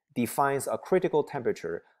point defines a critical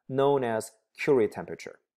temperature known as Curie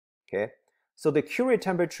temperature, okay? So the Curie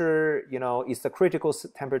temperature, is the critical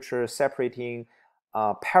temperature separating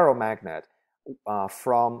paramagnet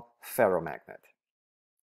from ferromagnet.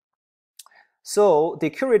 So the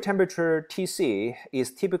Curie temperature Tc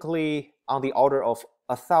is typically on the order of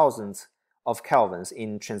 1,000 of kelvins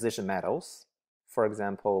in transition metals, for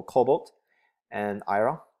example, cobalt and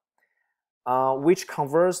iron, which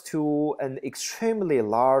converts to an extremely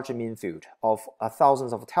large mean field of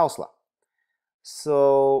 1,000 of Tesla.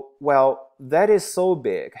 So, well, that is so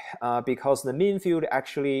big because the mean field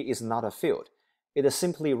actually is not a field. It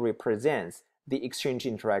simply represents the exchange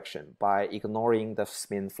interaction by ignoring the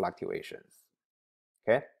spin fluctuations.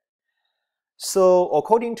 Okay? So,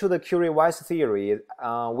 according to the Curie-Weiss theory,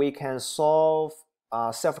 we can solve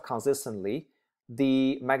self-consistently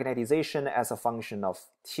the magnetization as a function of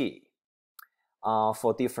T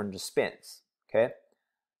for different spins. Okay?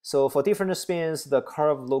 So for different spins, the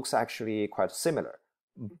curve looks actually quite similar.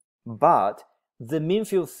 But the mean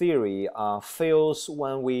field theory fails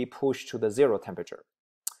when we push to the 0 temperature.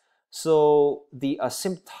 So the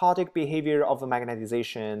asymptotic behavior of the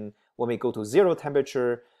magnetization when we go to 0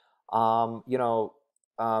 temperature, then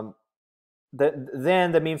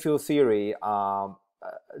the mean field theory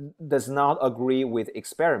does not agree with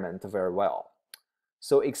experiment very well.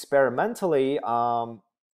 So experimentally,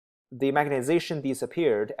 the magnetization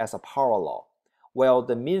disappeared as a power law, while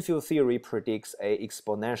the mean field theory predicts an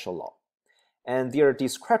exponential law. And their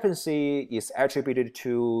discrepancy is attributed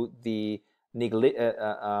to the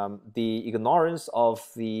ignorance of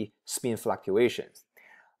the spin fluctuations.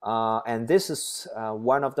 And this is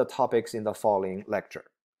one of the topics in the following lecture.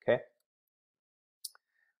 Okay.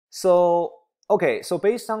 So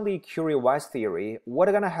based on the Curie-Weiss theory,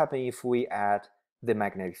 what's going to happen if we add the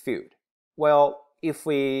magnetic field? Well, if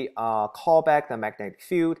we call back the magnetic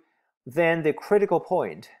field, then the critical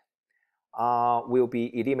point will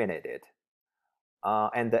be eliminated.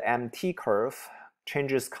 And the MT curve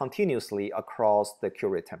changes continuously across the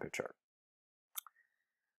Curie temperature.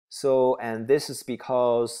 So, and this is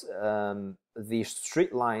because the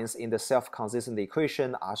straight lines in the self-consistent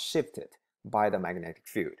equation are shifted by the magnetic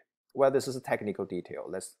field. Well, this is a technical detail.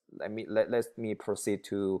 Let me proceed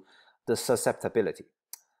to the susceptibility.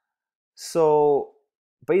 So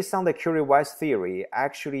based on the Curie-Weiss theory,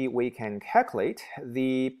 actually we can calculate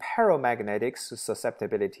the paramagnetic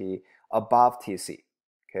susceptibility above Tc.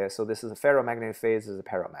 Okay, so this is a ferromagnetic phase, this is a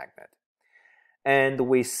paramagnet. And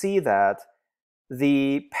we see that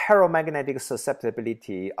the paramagnetic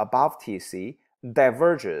susceptibility above Tc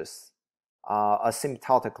diverges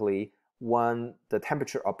asymptotically when the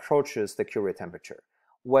temperature approaches the Curie temperature.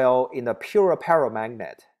 While in the pure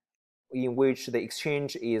paramagnet, in which the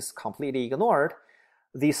exchange is completely ignored,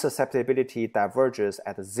 the susceptibility diverges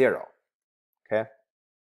at 0. Okay.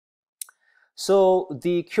 So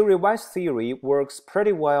the Curie-Weiss theory works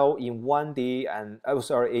pretty well in 1D and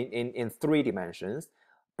in 3 dimensions,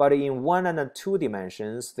 but in 1 and 2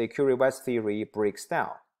 dimensions, the Curie-Weiss theory breaks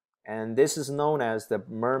down, and this is known as the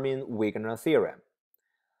Mermin-Wigner theorem.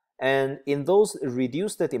 And in those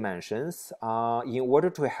reduced dimensions, in order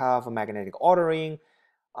to have magnetic ordering,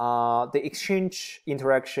 the exchange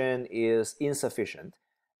interaction is insufficient,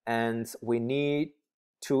 and we need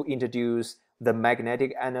to introduce the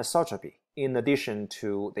magnetic anisotropy in addition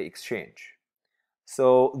to the exchange.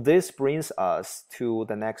 So this brings us to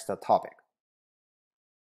the next topic,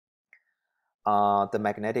 the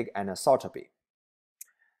magnetic anisotropy.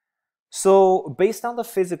 So based on the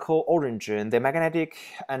physical origin, the magnetic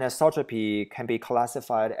anisotropy can be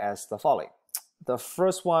classified as the following. The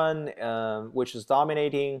first one, which is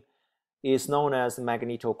dominating, is known as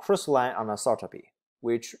magnetocrystalline anisotropy,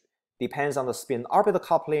 which depends on the spin-orbital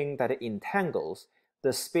coupling that entangles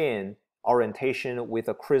the spin orientation with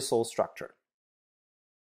a crystal structure.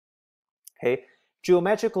 Okay,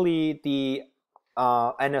 geometrically, the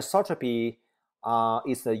anisotropy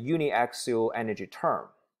is a uniaxial energy term,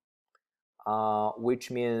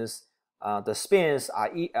 which means the spins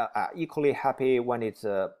are equally happy when it's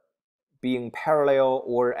being parallel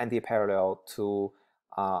or anti-parallel to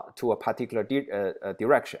a particular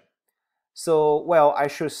direction. So, well, I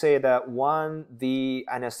should say that when the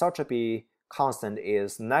anisotropy constant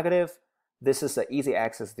is negative, this is the easy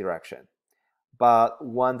axis direction. But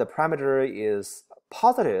when the parameter is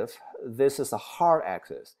positive, this is a hard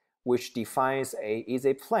axis, which defines a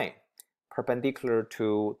easy plane perpendicular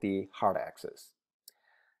to the hard axis.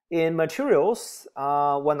 In materials,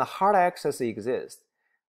 when the hard axis exists,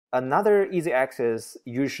 another easy axis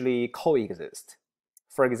usually coexists.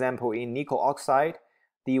 For example, in nickel oxide,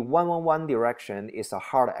 the 111 direction is a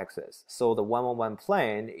hard axis, so the 111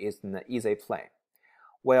 plane is an easy plane.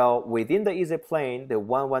 Well, within the easy plane, the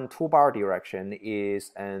 112 bar direction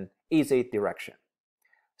is an easy direction.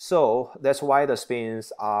 So that's why the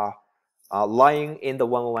spins are lying in the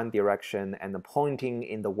 111 direction and pointing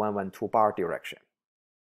in the 112 bar direction.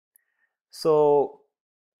 So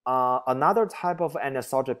another type of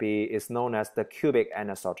anisotropy is known as the cubic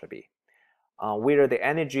anisotropy, where the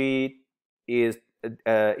energy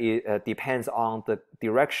depends on the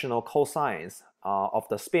directional cosines of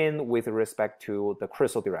the spin with respect to the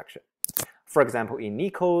crystal direction. For example, in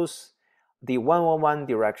nickels, the 111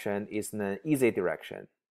 direction is an easy direction,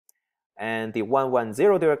 and the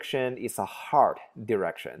 110 direction is a hard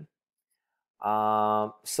direction.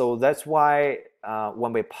 So that's why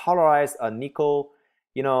when we polarize a nickel,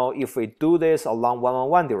 if we do this along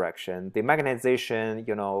 111 direction, the magnetization,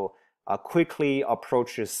 quickly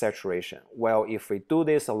approaches saturation. Well, if we do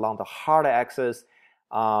this along the hard axis,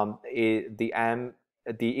 the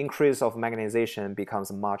increase of magnetization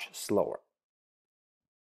becomes much slower.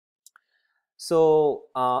 So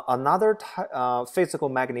another physical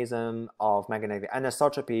mechanism of magnetic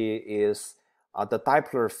anisotropy is the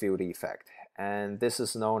Doppler field effect, and this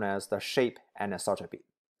is known as the shape anisotropy.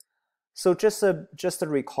 So just to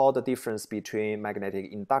recall the difference between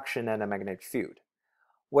magnetic induction and a magnetic field.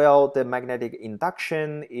 Well, the magnetic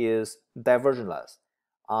induction is divergenceless.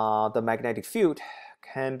 The magnetic field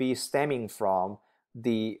can be stemming from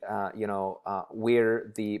the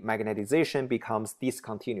where the magnetization becomes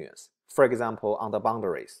discontinuous. For example, on the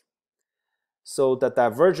boundaries. So the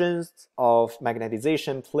divergence of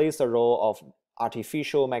magnetization plays the role of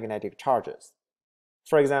artificial magnetic charges.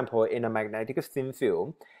 For example, in a magnetic thin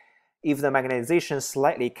film, if the magnetization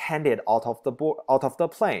slightly canted out of the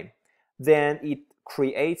plane, then it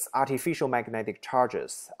creates artificial magnetic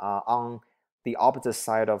charges on the opposite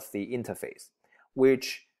side of the interface,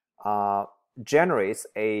 which generates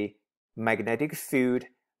a magnetic field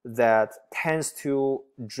that tends to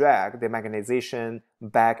drag the magnetization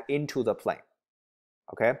back into the plane.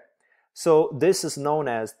 Okay, so this is known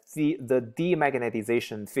as the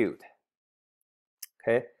demagnetization field.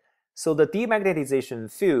 Okay, so the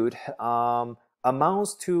demagnetization field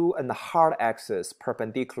amounts to a hard axis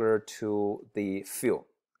perpendicular to the film.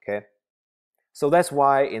 Okay, so that's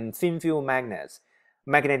why in thin film magnets,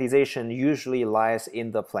 magnetization usually lies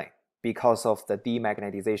in the plane because of the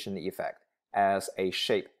demagnetization effect as a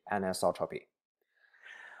shape anisotropy.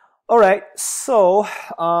 All right, so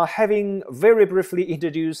having very briefly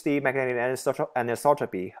introduced the magnetic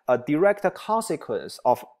anisotropy, a direct consequence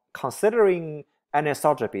of considering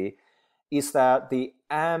anisotropy is that the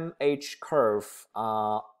MH curve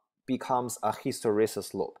becomes a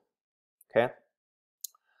hysteresis loop. Okay,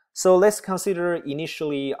 so let's consider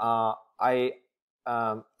initially I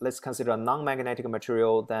let's consider a non-magnetic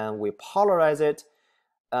material, then we polarize it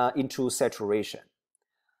into saturation.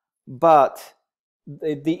 But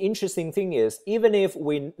the interesting thing is, even if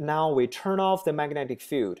we turn off the magnetic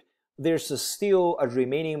field, there's still a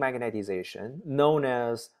remaining magnetization known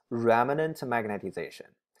as remnant magnetization.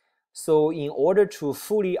 So in order to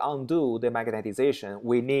fully undo the magnetization,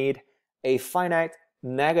 we need a finite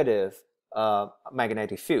negative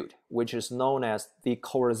magnetic field, which is known as the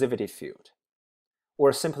coercivity field,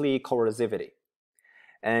 or simply coercivity.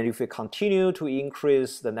 And if we continue to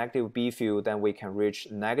increase the negative B field, then we can reach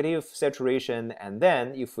negative saturation. And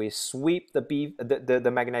then if we sweep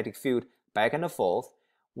the magnetic field back and forth,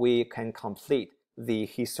 we can complete the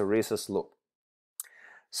hysteresis loop.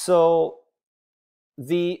 So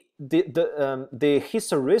the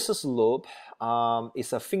hysteresis loop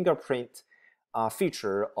is a fingerprint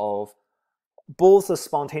feature of both the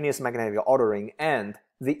spontaneous magnetic ordering and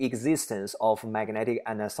the existence of magnetic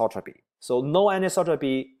anisotropy. So no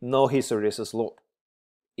anisotropy, no hysteresis loop.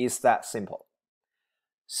 It's that simple.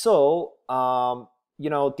 So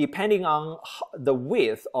depending on the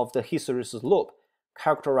width of the hysteresis loop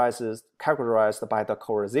characterized by the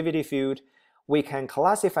coercivity field, we can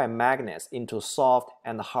classify magnets into soft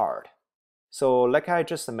and hard. So like I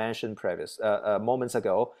just mentioned moments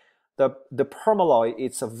ago, the permalloy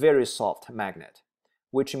is a very soft magnet,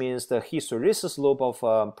 which means the hysteresis loop of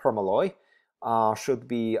permalloy should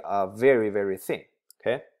be very, very thin.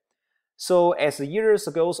 Okay, so as the years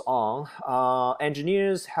goes on,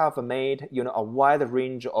 engineers have made a wide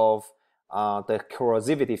range of the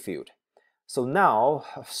coercivity field. So now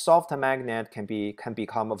soft magnet can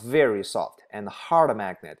become very soft, and hard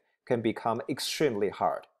magnet can become extremely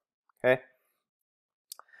hard. Okay.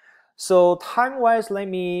 So time-wise, let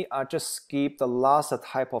me just skip the last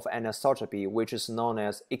type of anisotropy, which is known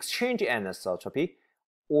as exchange anisotropy,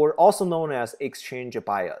 or also known as exchange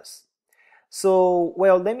bias. So,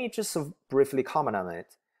 well, let me just briefly comment on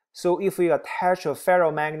it. So if we attach a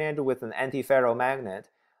ferromagnet with an antiferromagnet,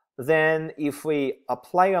 then if we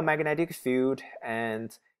apply a magnetic field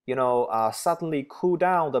and suddenly cool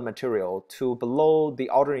down the material to below the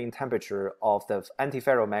ordering temperature of the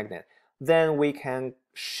antiferromagnet, then we can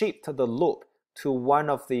shift the loop to one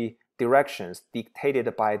of the directions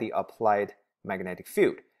dictated by the applied magnetic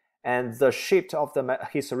field. And the shift of the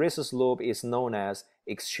hysteresis loop is known as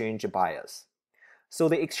exchange bias. So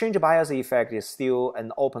the exchange bias effect is still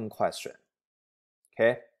an open question.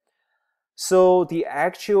 Okay. So the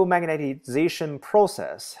actual magnetization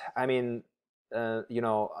process, I mean, the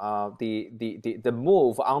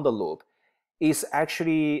move on the loop is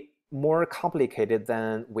actually more complicated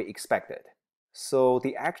than we expected. So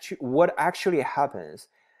what actually happens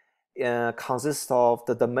consists of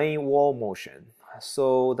the domain wall motion.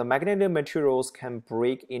 So the magnetic materials can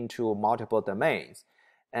break into multiple domains,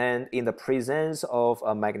 and in the presence of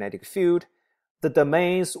a magnetic field, the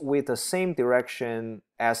domains with the same direction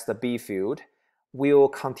as the B field will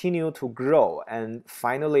continue to grow and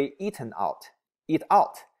finally eat out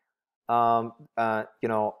the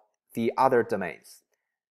other domains.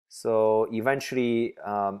 So eventually,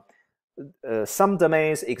 some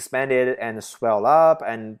domains expanded and swell up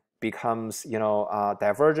and becomes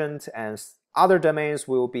divergent, and other domains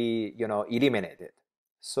will be eliminated.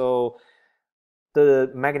 So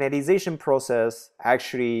the magnetization process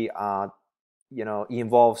actually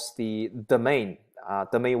involves the domain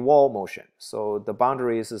wall motion. So the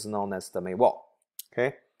boundaries is known as domain wall.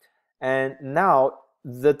 Okay, and now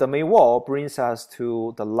the domain wall brings us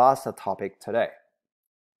to the last topic today.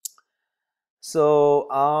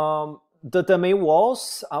 So the domain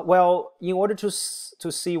walls, well, in order to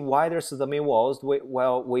see why there's domain walls,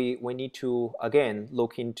 we need to again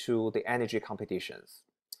look into the energy competitions.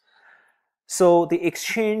 So the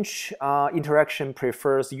exchange interaction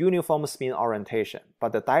prefers uniform spin orientation,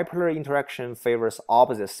 but the dipolar interaction favors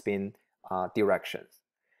opposite spin directions.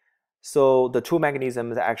 So the two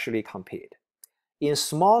mechanisms actually compete. In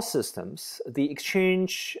small systems, the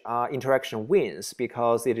exchange interaction wins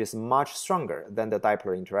because it is much stronger than the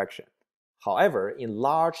dipolar interaction. However, in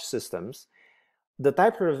large systems, the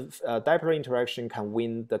dipolar interaction can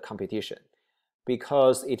win the competition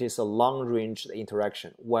because it is a long-range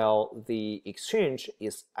interaction, while the exchange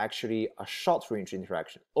is actually a short-range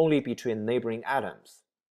interaction, only between neighboring atoms.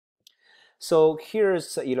 So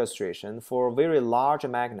here's an illustration for a very large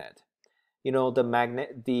magnet. The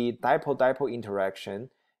dipole-dipole interaction,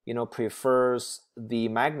 prefers the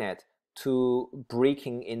magnet to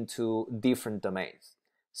breaking into different domains.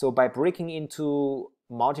 So by breaking into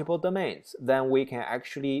multiple domains, then we can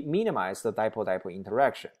actually minimize the dipole-dipole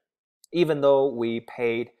interaction, even though we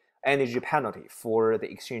paid energy penalty for the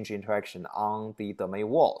exchange interaction on the domain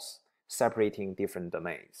walls, separating different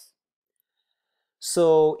domains.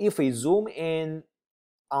 So if we zoom in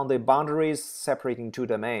on the boundaries separating two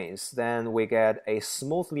domains, then we get a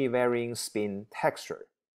smoothly varying spin texture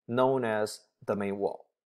known as domain wall.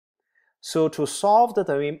 So to solve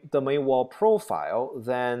the domain wall profile,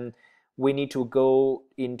 then we need to go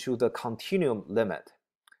into the continuum limit,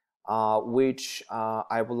 which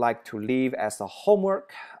I would like to leave as a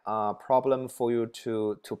homework problem for you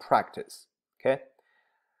to practice. Okay.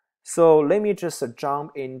 So let me just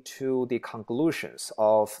jump into the conclusions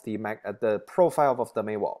of the profile of the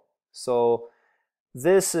domain wall. So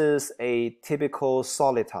this is a typical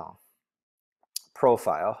soliton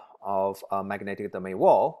profile of a magnetic domain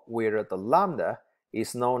wall, where the lambda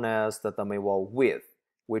is known as the domain wall width,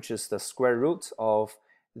 which is the square root of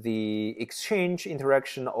the exchange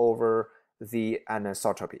interaction over the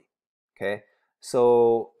anisotropy. Okay,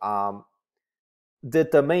 so the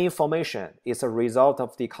domain formation is a result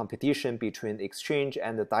of the competition between the exchange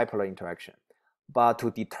and the dipolar interaction. But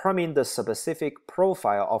to determine the specific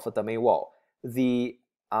profile of a domain wall, the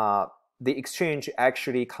exchange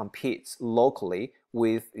actually competes locally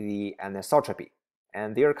with the anisotropy,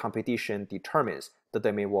 and their competition determines the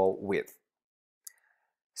domain wall width.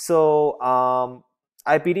 So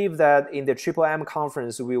I believe that in the IEEE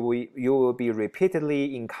conference, you will be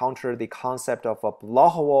repeatedly encounter the concept of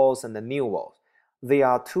Bloch walls and the new walls. They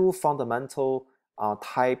are two fundamental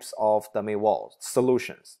types of domain wall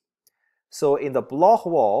solutions. So in the Bloch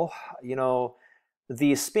wall,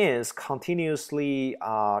 the spins continuously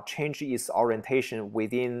change its orientation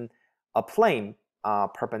within a plane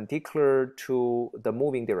perpendicular to the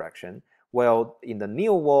moving direction, while in the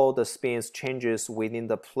new wall, the spins changes within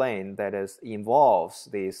the plane that involves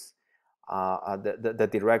this the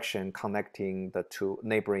direction connecting the two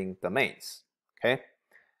neighboring domains. Okay.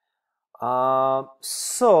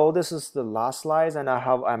 So this is the last slide, and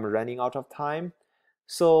I'm running out of time.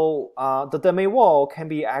 So the domain wall can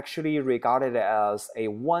be actually regarded as a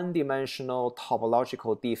one-dimensional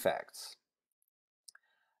topological defect.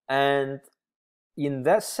 And in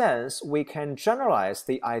that sense, we can generalize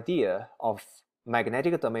the idea of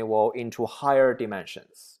magnetic domain wall into higher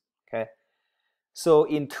dimensions. Okay, so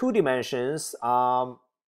in 2 dimensions, the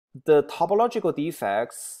topological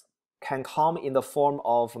defects can come in the form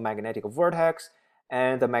of magnetic vortex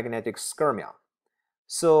and the magnetic skyrmion.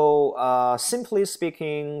 So simply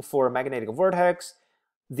speaking, for magnetic vortex,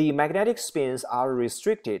 the magnetic spins are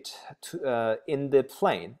restricted to, in the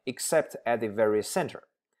plane except at the very center.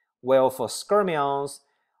 While for skyrmions,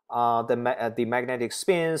 the magnetic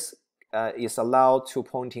spins is allowed to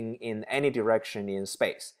pointing in any direction in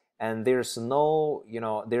space, and there's no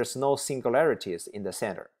singularities in the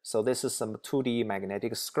center. So this is some 2D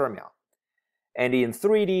magnetic skyrmion. And in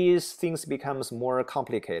 3D, things becomes more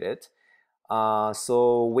complicated.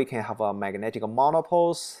 So we can have a magnetic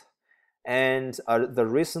monopoles and the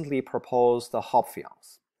recently proposed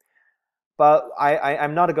Hopfions. But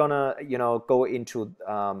I'm not gonna go into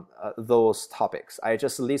those topics. I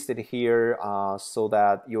just listed here so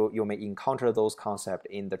that you may encounter those concepts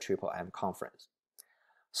in the IEEE conference.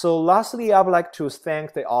 So lastly, I would like to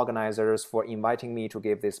thank the organizers for inviting me to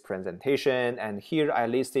give this presentation. And here I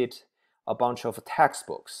listed a bunch of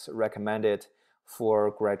textbooks recommended for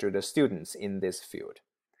graduate students in this field.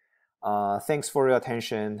 Thanks for your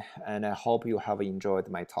attention, and I hope you have enjoyed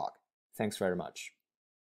my talk. Thanks very much.